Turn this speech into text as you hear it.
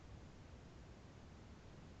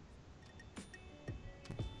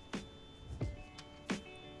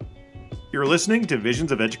You're listening to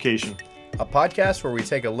Visions of Education, a podcast where we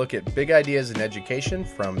take a look at big ideas in education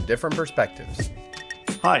from different perspectives.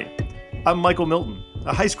 Hi, I'm Michael Milton,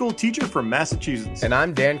 a high school teacher from Massachusetts. And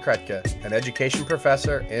I'm Dan Kretka, an education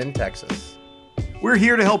professor in Texas. We're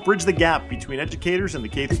here to help bridge the gap between educators in the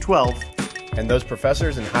K-12 and those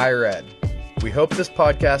professors in higher ed. We hope this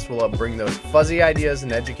podcast will help bring those fuzzy ideas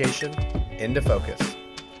in education into focus.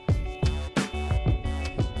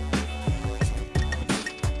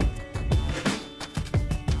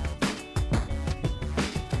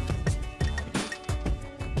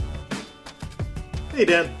 Hey,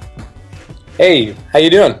 Dan. Hey, how you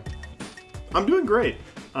doing? I'm doing great.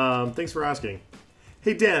 Thanks for asking.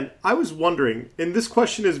 Hey, Dan, I was wondering, and this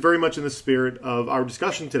question is very much in the spirit of our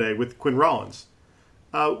discussion today with Quinn Rollins.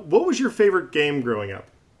 What was your favorite game growing up?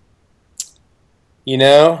 You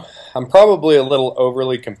know, I'm probably a little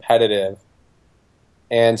overly competitive,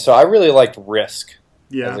 and so I really liked Risk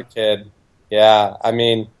as a kid. Yeah, I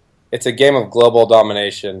mean, it's a game of global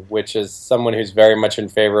domination, which is someone who's very much in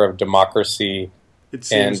favor of democracy. It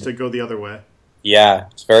seems to go the other way. Yeah,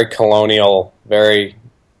 it's very colonial, very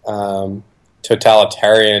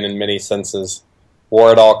totalitarian in many senses, war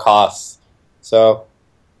at all costs. So,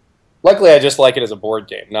 luckily I just like it as a board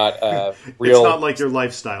game, not real... It's not like your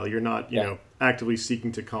lifestyle. You're not, you know, actively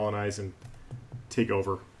seeking to colonize and take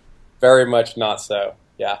over. Very much not so,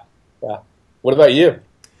 yeah. What about you?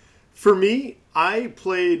 For me, I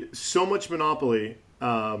played so much Monopoly.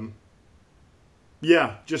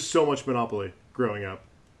 Just so much Monopoly growing up.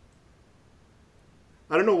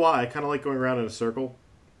 I don't know why. I kind of like going around in a circle.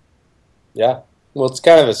 Yeah. Well, it's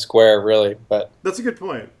kind of a square, really, but... That's a good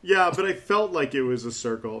point. Yeah, but I felt like it was a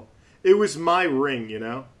circle. It was my ring, you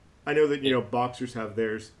know? I know that, boxers have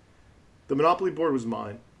theirs. The Monopoly board was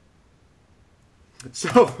mine.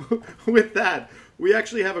 So, with that, we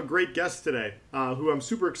actually have a great guest today, who I'm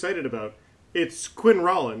super excited about. It's Quinn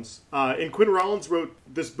Rollins. And Quinn Rollins wrote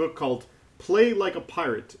this book called Play Like a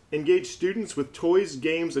Pirate, Engage Students with Toys,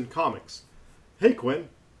 Games, and Comics. Hey, Quinn.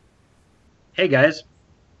 Hey, guys.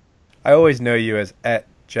 I always know you as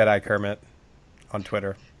 @JediKermit on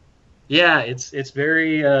Twitter. Yeah, it's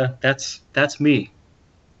very, that's me.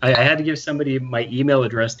 I had to give somebody my email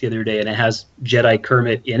address the other day, and it has Jedi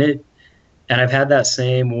Kermit in it. And I've had that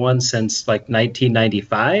same one since,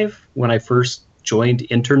 1995, when I first joined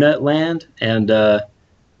Internet Land. And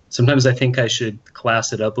sometimes I think I should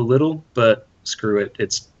class it up a little, but screw it,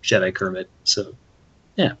 it's Jedi Kermit. So,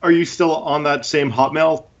 yeah. Are you still on that same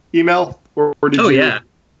Hotmail email? Or did you... yeah.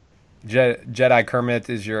 Jedi Kermit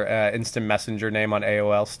is your instant messenger name on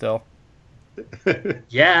AOL still?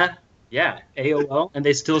 Yeah, AOL, and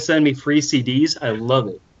they still send me free CDs. I love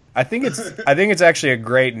it. I think it's actually a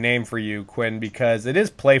great name for you, Quinn, because it is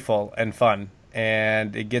playful and fun,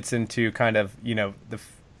 and it gets into kind of the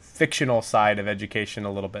fictional side of education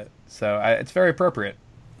a little bit. So it's very appropriate.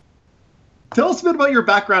 Tell us a bit about your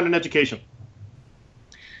background in education.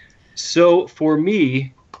 So for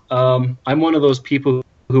me, I'm one of those people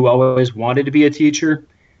who always wanted to be a teacher.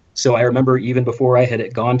 So I remember even before I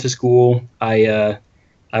had gone to school, I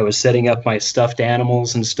was setting up my stuffed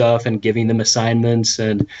animals and stuff and giving them assignments,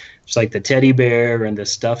 and just like the teddy bear and the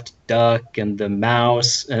stuffed duck and the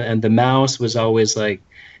mouse. And the mouse was always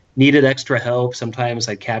needed extra help. Sometimes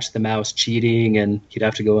I'd catch the mouse cheating and he'd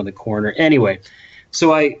have to go in the corner. Anyway,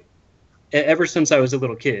 so ever since I was a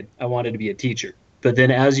little kid, I wanted to be a teacher. But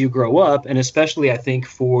then as you grow up, and especially I think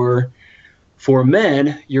for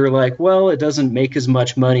men, you're like, well, it doesn't make as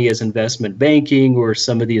much money as investment banking or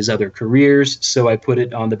some of these other careers. So I put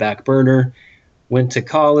it on the back burner, went to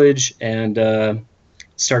college, and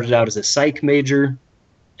started out as a psych major.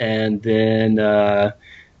 And then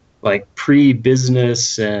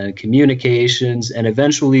pre-business and communications, and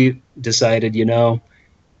eventually decided,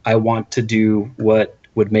 I want to do what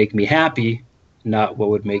would make me happy, not what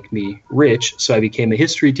would make me rich. So I became a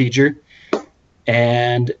history teacher,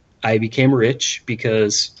 and I became rich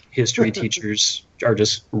because history teachers are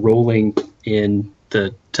just rolling in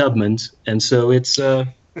the Tubmans, and so it's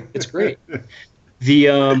great.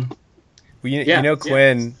 Quinn,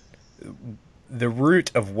 the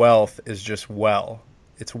root of wealth is just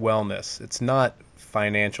it's wellness. It's not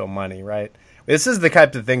financial money, right? This is the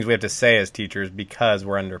type of things we have to say as teachers because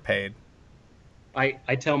we're underpaid. I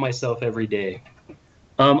tell myself every day.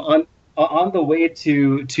 On the way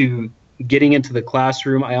to getting into the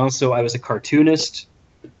classroom, I was a cartoonist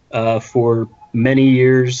for many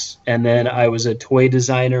years, and then I was a toy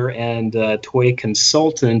designer and a toy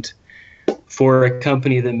consultant for a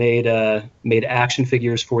company that made action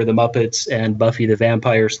figures for the Muppets and Buffy the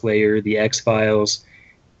Vampire Slayer, the X-Files,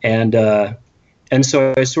 and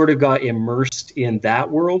so I sort of got immersed in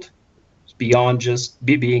that world. beyond just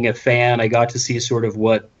being a fan. I got to see sort of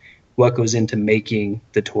what goes into making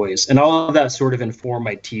the toys, and all of that sort of informed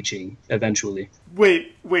my teaching eventually.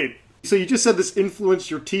 Wait. So you just said this influenced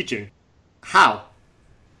your teaching. How?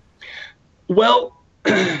 Well,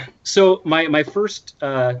 so my first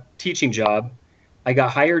teaching job, I got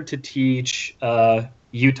hired to teach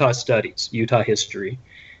Utah studies, Utah history.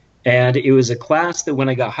 And it was a class that when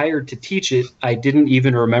I got hired to teach it, I didn't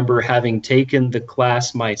even remember having taken the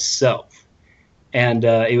class myself. And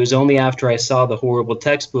it was only after I saw the horrible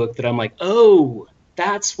textbook that I'm like, oh,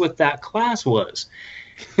 that's what that class was.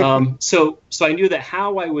 So I knew that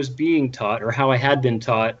how I was being taught, or how I had been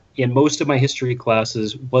taught in most of my history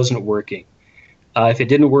classes, wasn't working. If it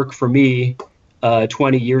didn't work for me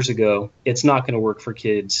 20 years ago, it's not going to work for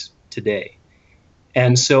kids today.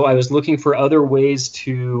 And so I was looking for other ways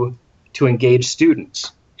to engage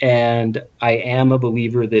students. And I am a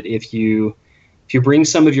believer that if you bring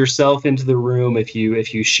some of yourself into the room, if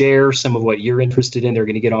you share some of what you're interested in, they're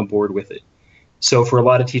going to get on board with it. So for a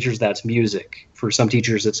lot of teachers, that's music. For some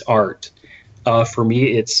teachers, it's art. For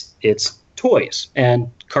me, it's toys and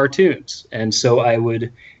cartoons. And so I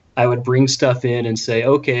would bring stuff in and say,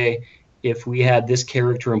 okay, if we had this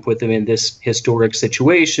character and put them in this historic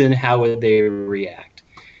situation, how would they react?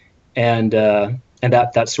 And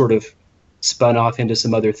that sort of spun off into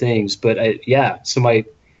some other things. But so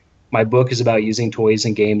my book is about using toys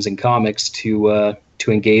and games and comics to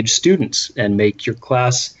engage students and make your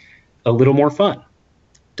class a little more fun.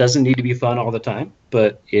 Doesn't need to be fun all the time,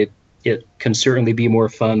 but it can certainly be more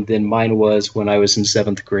fun than mine was when I was in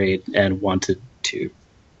 7th grade and wanted to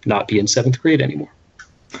not be in 7th grade anymore.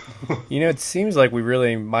 It seems like we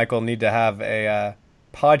really, Michael, need to have a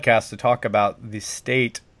podcast to talk about the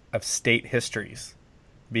state of state histories,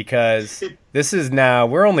 because this is now,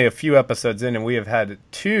 we're only a few episodes in and we have had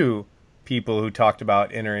 2 people who talked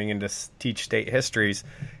about entering into teach state histories,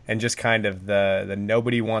 and just kind of the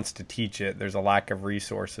nobody wants to teach it. There's a lack of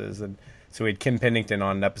resources. And so we had Kim Pennington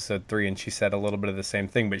on episode 3, and she said a little bit of the same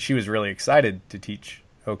thing, but she was really excited to teach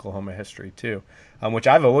Oklahoma history too, which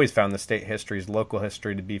I've always found the state histories, local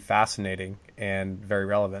history, to be fascinating and very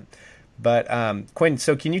relevant. But Quinn,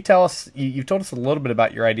 so can you tell us, you've told us a little bit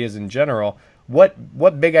about your ideas in general.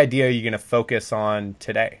 What big idea are you going to focus on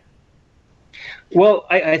today? Well,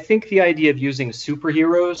 I think the idea of using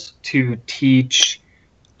superheroes to teach,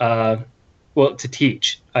 most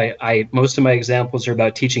of my examples are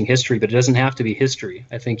about teaching history, but it doesn't have to be history.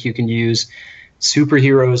 I think you can use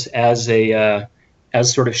superheroes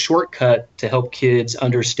as sort of shortcut to help kids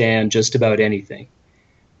understand just about anything.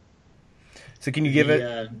 So can you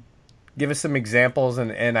give us some examples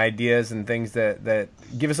and ideas and things that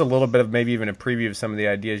give us a little bit of maybe even a preview of some of the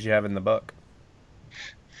ideas you have in the book?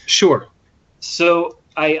 Sure. So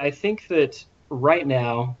I think that right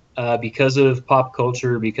now, because of pop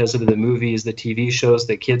culture, because of the movies, the TV shows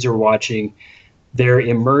that kids are watching, they're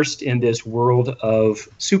immersed in this world of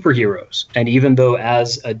superheroes. And even though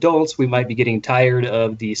as adults we might be getting tired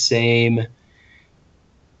of the same,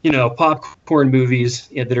 popcorn movies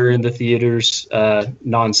that are in the theaters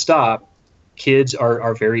nonstop, kids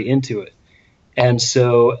are very into it. And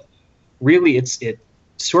so really it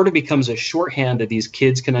sort of becomes a shorthand that these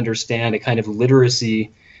kids can understand, a kind of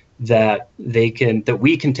literacy that we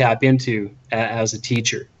can tap into as a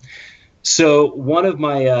teacher. So one of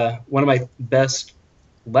my best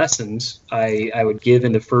lessons I would give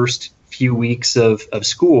in the first few weeks of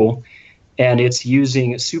school, and it's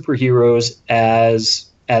using superheroes as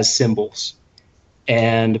symbols.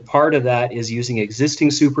 And part of that is using existing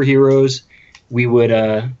superheroes.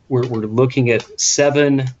 We're looking at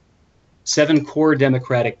seven core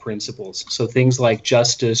democratic principles. So things like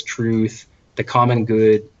justice, truth, the common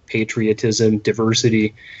good, patriotism,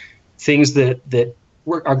 diversity, things that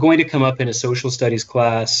are going to come up in a social studies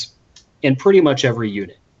class in pretty much every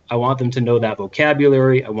unit. I want them to know that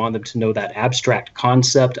vocabulary. I want them to know that abstract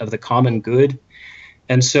concept of the common good.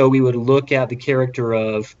 And so we would look at the character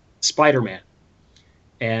of Spider-Man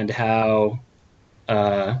and how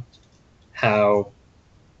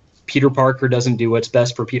Peter Parker doesn't do what's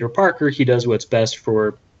best for Peter Parker. He does what's best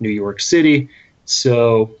for New York City.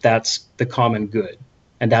 So that's the common good.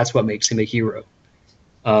 And that's what makes him a hero.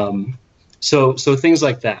 So things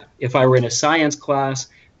like that. If I were in a science class,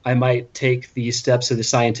 I might take the steps of the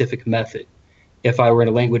scientific method. If I were in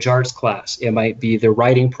a language arts class, it might be the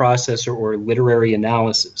writing process or literary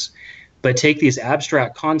analysis. But take these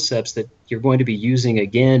abstract concepts that you're going to be using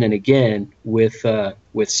again and again with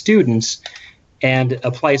students and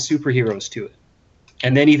apply superheroes to it.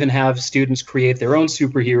 And then even have students create their own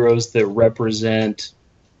superheroes that represent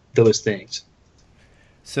those things.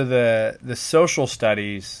 So the social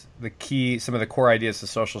studies, some of the core ideas of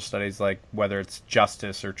social studies, like whether it's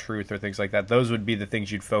justice or truth or things like that, those would be the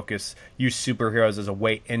things you'd use superheroes as a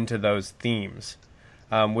way into those themes,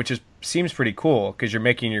 which seems pretty cool because you're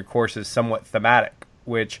making your courses somewhat thematic,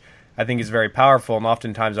 which I think is very powerful. And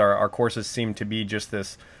oftentimes our courses seem to be just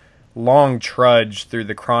this long trudge through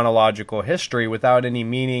the chronological history without any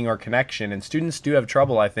meaning or connection. And students do have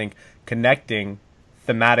trouble, I think, connecting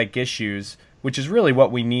thematic issues, which is really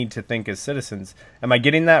what we need to think as citizens. Am I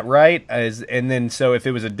getting that right? So if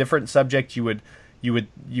it was a different subject, you would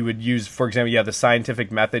use, for example, the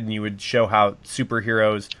scientific method, and you would show how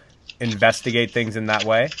superheroes investigate things in that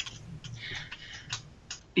way?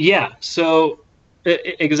 Yeah, so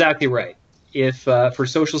exactly right. If for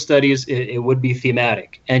social studies, it would be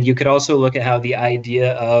thematic. And you could also look at how the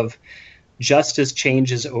idea of justice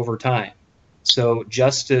changes over time. So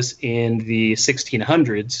justice in the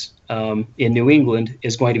 1600s in New England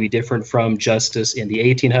is going to be different from justice in the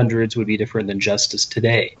 1800s, would be different than justice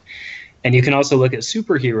today. And you can also look at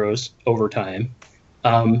superheroes over time.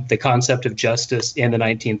 The concept of justice in the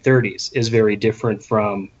 1930s is very different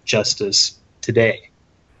from justice today.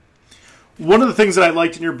 One of the things that I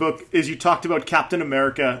liked in your book is you talked about Captain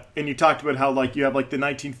America, and you talked about how you have the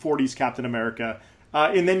 1940s Captain America.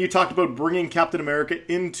 And then you talked about bringing Captain America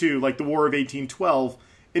into the War of 1812,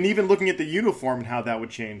 and even looking at the uniform and how that would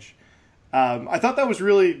change. I thought that was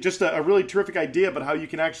really just a really terrific idea about how you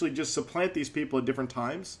can actually just supplant these people at different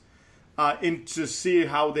times, and to see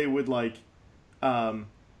how they would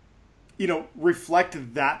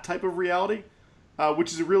reflect that type of reality,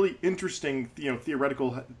 which is a really interesting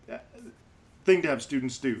theoretical thing to have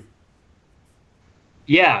students do.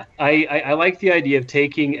 Yeah, I like the idea of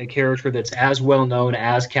taking a character that's as well known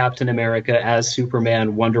as Captain America, as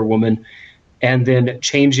Superman, Wonder Woman, and then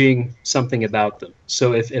changing something about them.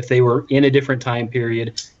 So if they were in a different time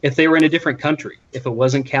period, if they were in a different country, if it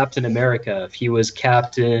wasn't Captain America, if he was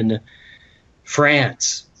Captain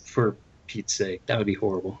France, for Pete's sake, that would be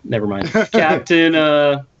horrible. Never mind. Captain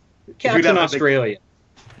Australia.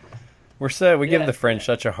 We give the French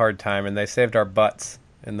such a hard time, and they saved our butts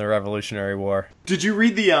in the Revolutionary War. Did you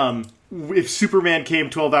read if Superman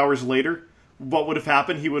came 12 hours later, what would have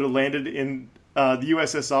happened? He would have landed in the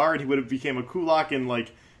USSR, and he would have became a kulak, and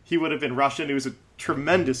he would have been Russian. It was a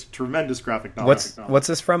tremendous graphic novel. What's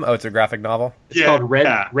this from? Oh, it's a graphic novel? It's called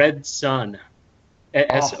Red Sun.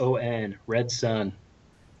 S-O-N. Red Sun.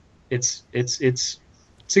 It's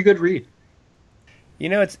a good read.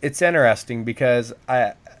 It's interesting because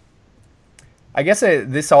I guess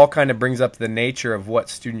this all kind of brings up the nature of what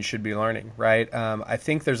students should be learning, right? I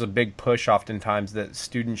think there's a big push oftentimes that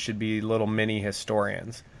students should be little mini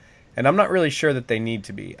historians. And I'm not really sure that they need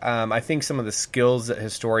to be. I think some of the skills that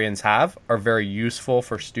historians have are very useful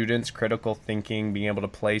for students, critical thinking, being able to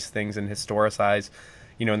place things and historicize,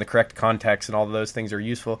 in the correct context, and all of those things are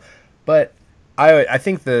useful. But I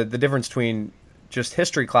think the difference between just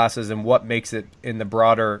history classes and what makes it in the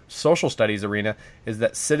broader social studies arena is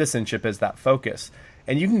that citizenship is that focus.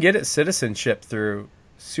 And you can get at citizenship through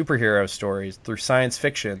superhero stories, through science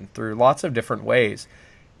fiction, through lots of different ways.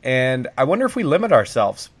 And I wonder if we limit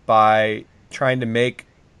ourselves by trying to make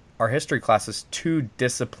our history classes too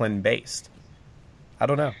discipline-based. I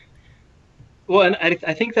don't know. Well, and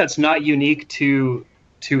I think that's not unique to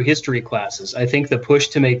history classes. I think the push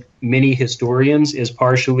to make mini historians is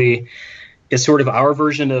sort of our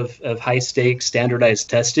version of high-stakes standardized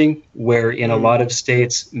testing, where in a lot of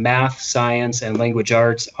states, math, science, and language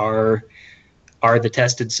arts are the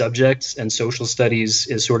tested subjects, and social studies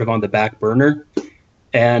is sort of on the back burner.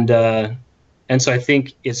 And so I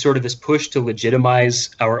think it's sort of this push to legitimize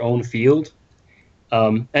our own field,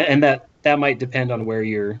 and that might depend on where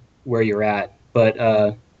you're at.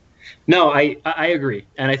 But no, I agree,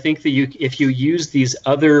 and I think that if you use these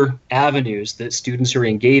other avenues that students are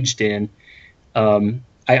engaged in,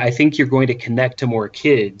 I think you're going to connect to more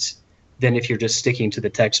kids than if you're just sticking to the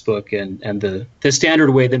textbook and the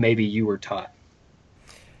standard way that maybe you were taught.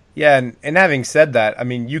 Yeah, and having said that, I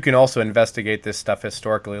mean, you can also investigate this stuff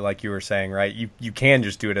historically, like you were saying, right? You can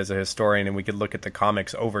just do it as a historian, and we could look at the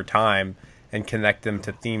comics over time and connect them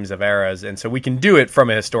to themes of eras. And so we can do it from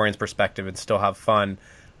a historian's perspective and still have fun.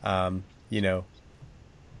 Do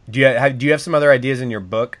you have some other ideas in your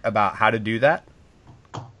book about how to do that?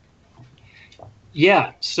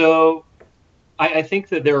 Yeah, so I think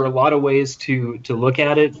that there are a lot of ways to look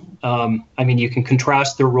at it. I mean, you can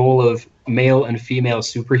contrast the role of male and female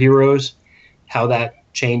superheroes, how that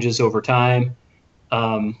changes over time.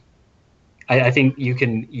 I think you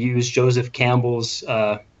can use Joseph Campbell's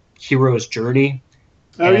hero's journey.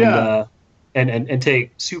 and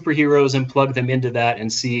take superheroes and plug them into that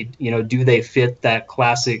and see, do they fit that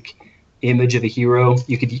classic image of a hero?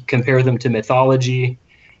 You could compare them to mythology.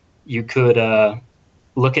 You could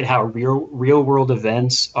look at how real world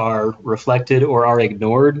events are reflected or are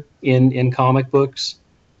ignored in comic books.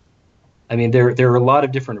 I mean, there are a lot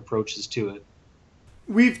of different approaches to it.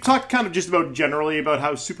 We've talked kind of just about generally about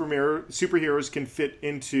how superheroes can fit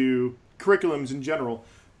into curriculums in general,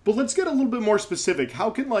 but let's get a little bit more specific. How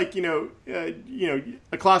can, like,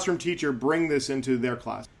 a classroom teacher bring this into their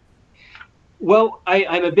class? Well,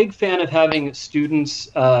 I'm a big fan of having students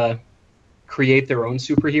create their own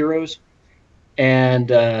superheroes, and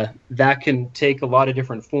that can take a lot of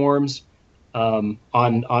different forms. On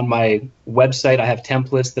my website, I have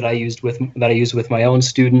templates that I use with my own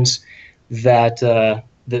students that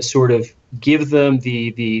sort of give them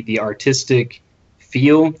the artistic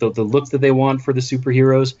feel, the look that they want for the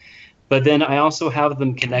superheroes. But then I also have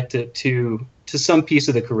them connect it to some piece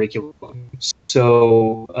of the curriculum.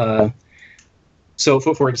 So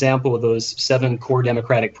for example, those 7 core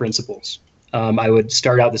democratic principles, I would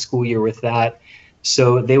start out the school year with that.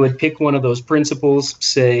 So they would pick one of those principles,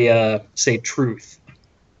 say truth,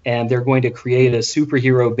 and they're going to create a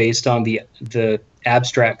superhero based on the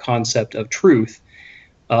abstract concept of truth,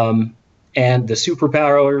 and the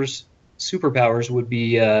superpowers would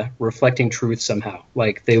be reflecting truth somehow.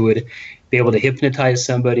 Like they would be able to hypnotize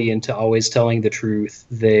somebody into always telling the truth.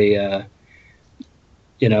 They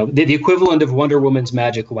the equivalent of Wonder Woman's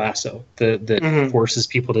magic lasso that forces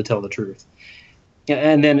people to tell the truth.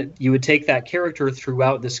 And then you would take that character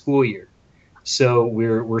throughout the school year. So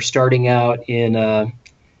we're starting out in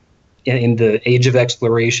the age of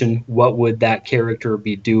exploration. What would that character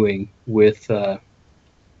be doing with that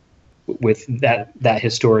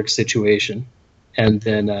historic situation? And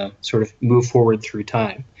then sort of move forward through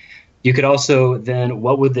time. You could also then,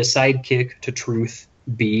 what would the sidekick to truth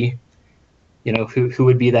be? Who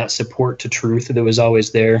would be that support to truth that was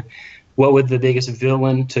always there? What would the biggest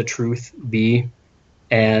villain to truth be?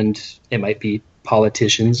 And it might be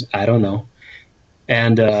politicians, I don't know.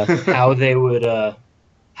 And how they would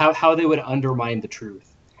how they would undermine the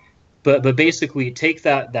truth. But basically take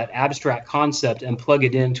that abstract concept and plug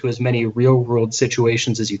it into as many real world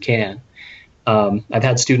situations as you can. I've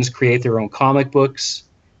had students create their own comic books.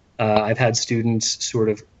 I've had students sort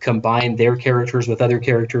of combine their characters with other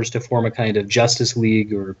characters to form a kind of Justice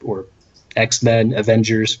League or X-Men,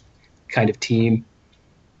 Avengers kind of team.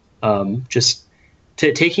 Just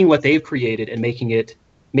taking what they've created and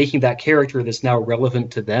making that character that's now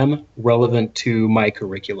relevant to them, relevant to my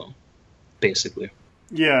curriculum, basically.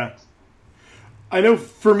 Yeah. I know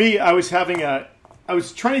for me, I was trying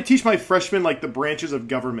to teach my freshmen, like, the branches of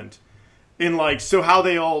government and, like, so how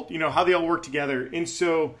they all work together. And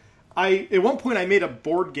so at one point I made a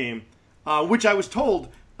board game, which I was told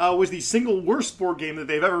was the single worst board game that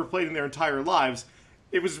they've ever played in their entire lives.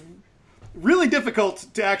 It was really difficult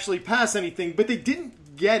to actually pass anything, but they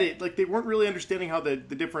didn't get it. Like, they weren't really understanding how the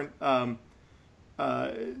different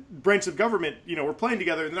branches of government, were playing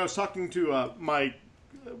together. And then I was talking to my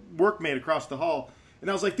workmate across the hall, and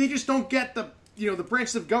I was like, they just don't get the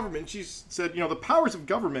branches of government. She said, the powers of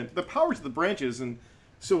government, the powers of the branches. And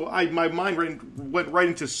so my mind went right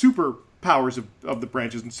into super powers of the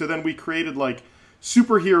branches. And so then we created, like,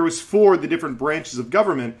 superheroes for the different branches of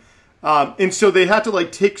government. And so they had to,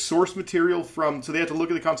 like, take source material so they had to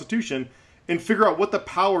look at the Constitution and figure out what the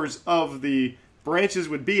powers of the branches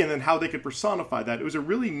would be and then how they could personify that. It was a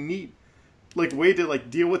really neat, like, way to,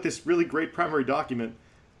 like, deal with this really great primary document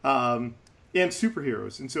and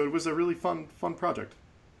superheroes. And so it was a really fun project.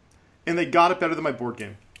 And they got it better than my board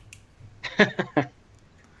game.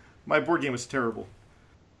 My board game was terrible.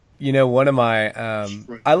 One of my,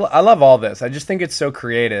 I love all this. I just think it's so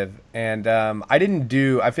creative. And I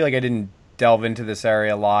feel like I didn't delve into this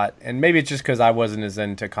area a lot. And maybe it's just because I wasn't as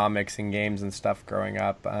into comics and games and stuff growing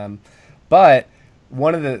up. But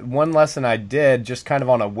one lesson I did just kind of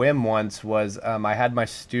on a whim once was I had my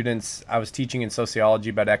students, I was teaching in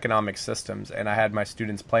sociology about economic systems, and I had my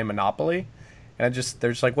students play Monopoly. And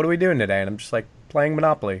they're just like, what are we doing today? And I'm just like, playing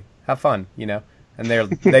Monopoly. Have fun, And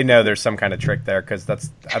they know there's some kind of trick there because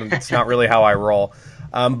it's not really how I roll.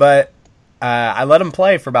 But I let them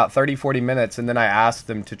play for about 30, 40 minutes, and then I asked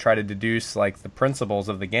them to try to deduce, like, the principles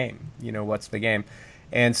of the game. What's the game?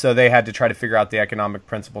 And so they had to try to figure out the economic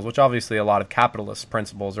principles, which obviously a lot of capitalist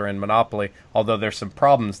principles are in Monopoly, although there's some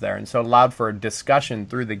problems there. And so it allowed for a discussion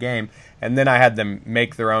through the game. And then I had them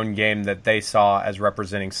make their own game that they saw as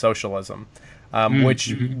representing socialism.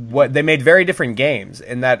 What they made very different games,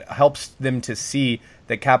 and that helps them to see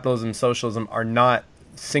that capitalism and socialism are not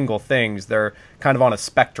single things. They're kind of on a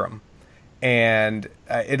spectrum. and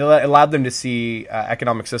it allowed them to see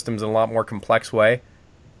economic systems in a lot more complex way,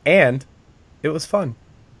 and it was fun.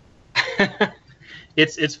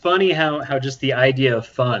 It's funny how just the idea of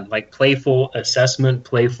fun, like playful assessment,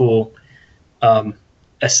 playful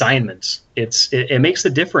assignments, it makes a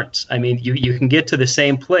difference. I mean, you can get to the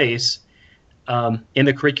same place in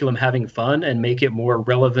the curriculum having fun and make it more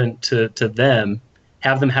relevant to them,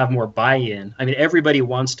 have them have more buy-in. I mean, everybody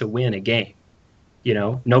wants to win a game.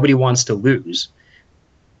 Nobody wants to lose.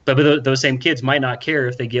 But those same kids might not care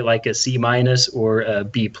if they get like a C- or a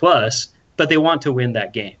B+, but they want to win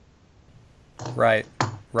that game. Right.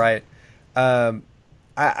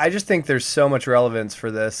 I just think there's so much relevance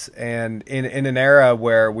for this, and in an era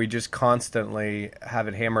where we just constantly have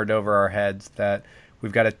it hammered over our heads that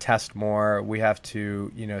we've got to test more, we have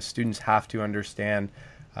to, students have to understand,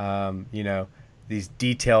 these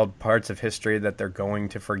detailed parts of history that they're going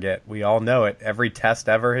to forget. We all know it. Every test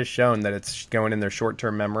ever has shown that it's going in their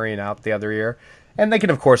short-term memory and out the other ear. And they can,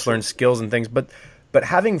 of course, learn skills and things, but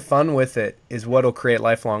having fun with it is what will create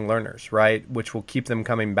lifelong learners, right? Which will keep them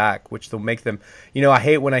coming back, which will make them, I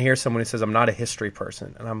hate when I hear someone who says, I'm not a history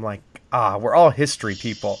person. And I'm like, we're all history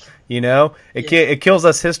people, It kills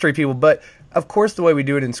us history people. But, of course, the way we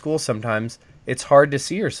do it in school sometimes, it's hard to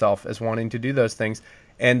see yourself as wanting to do those things.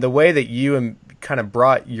 And the way that you kind of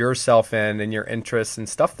brought yourself in and your interests and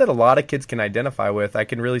stuff that a lot of kids can identify with, I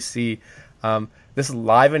can really see this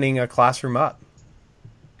livening a classroom up.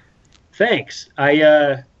 Thanks.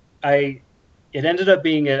 It ended up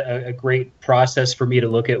being a great process for me to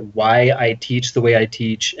look at why I teach the way I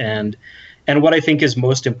teach and what I think is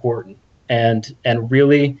most important. And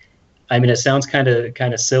really, I mean, it sounds kind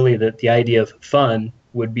of silly that the idea of fun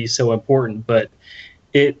would be so important, but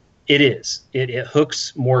it is. It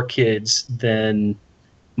hooks more kids than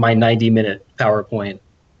my 90-minute PowerPoint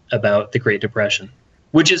about the Great Depression,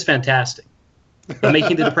 which is fantastic. But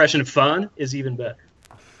making the Depression fun is even better.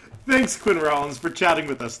 Thanks, Quinn Rollins, for chatting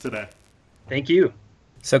with us today. Thank you.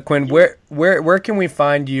 So, Quinn, where can we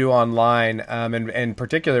find you online, and in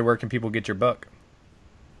particular, where can people get your book?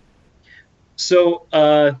 So,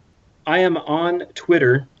 I am on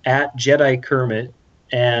Twitter at Jedi Kermit,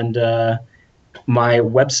 and my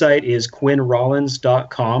website is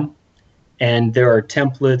quinnrollins.com, and there are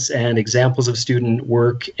templates and examples of student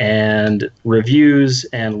work and reviews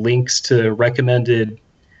and links to recommended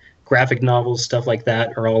graphic novels, stuff like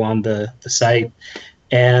that are all on the site.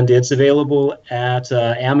 And it's available at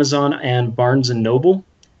Amazon and Barnes & Noble.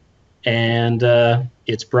 And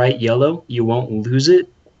it's bright yellow. You won't lose it.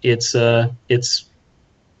 It's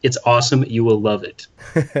awesome. You will love it.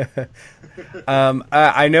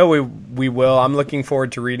 I know we will. I'm looking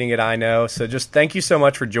forward to reading it, I know. So just thank you so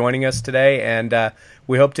much for joining us today, and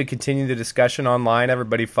we hope to continue the discussion online.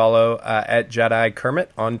 Everybody follow at Jedi Kermit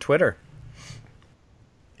on Twitter.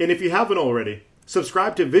 And if you haven't already,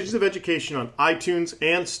 subscribe to Visions of Education on iTunes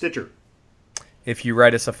and Stitcher. If you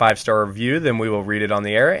write us a 5-star review, then we will read it on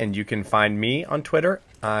the air, and you can find me on Twitter.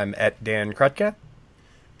 I'm at Dan Krutka.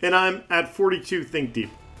 And I'm at 42 Think Deep.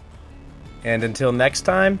 And until next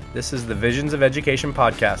time, this is the Visions of Education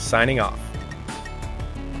podcast, signing off.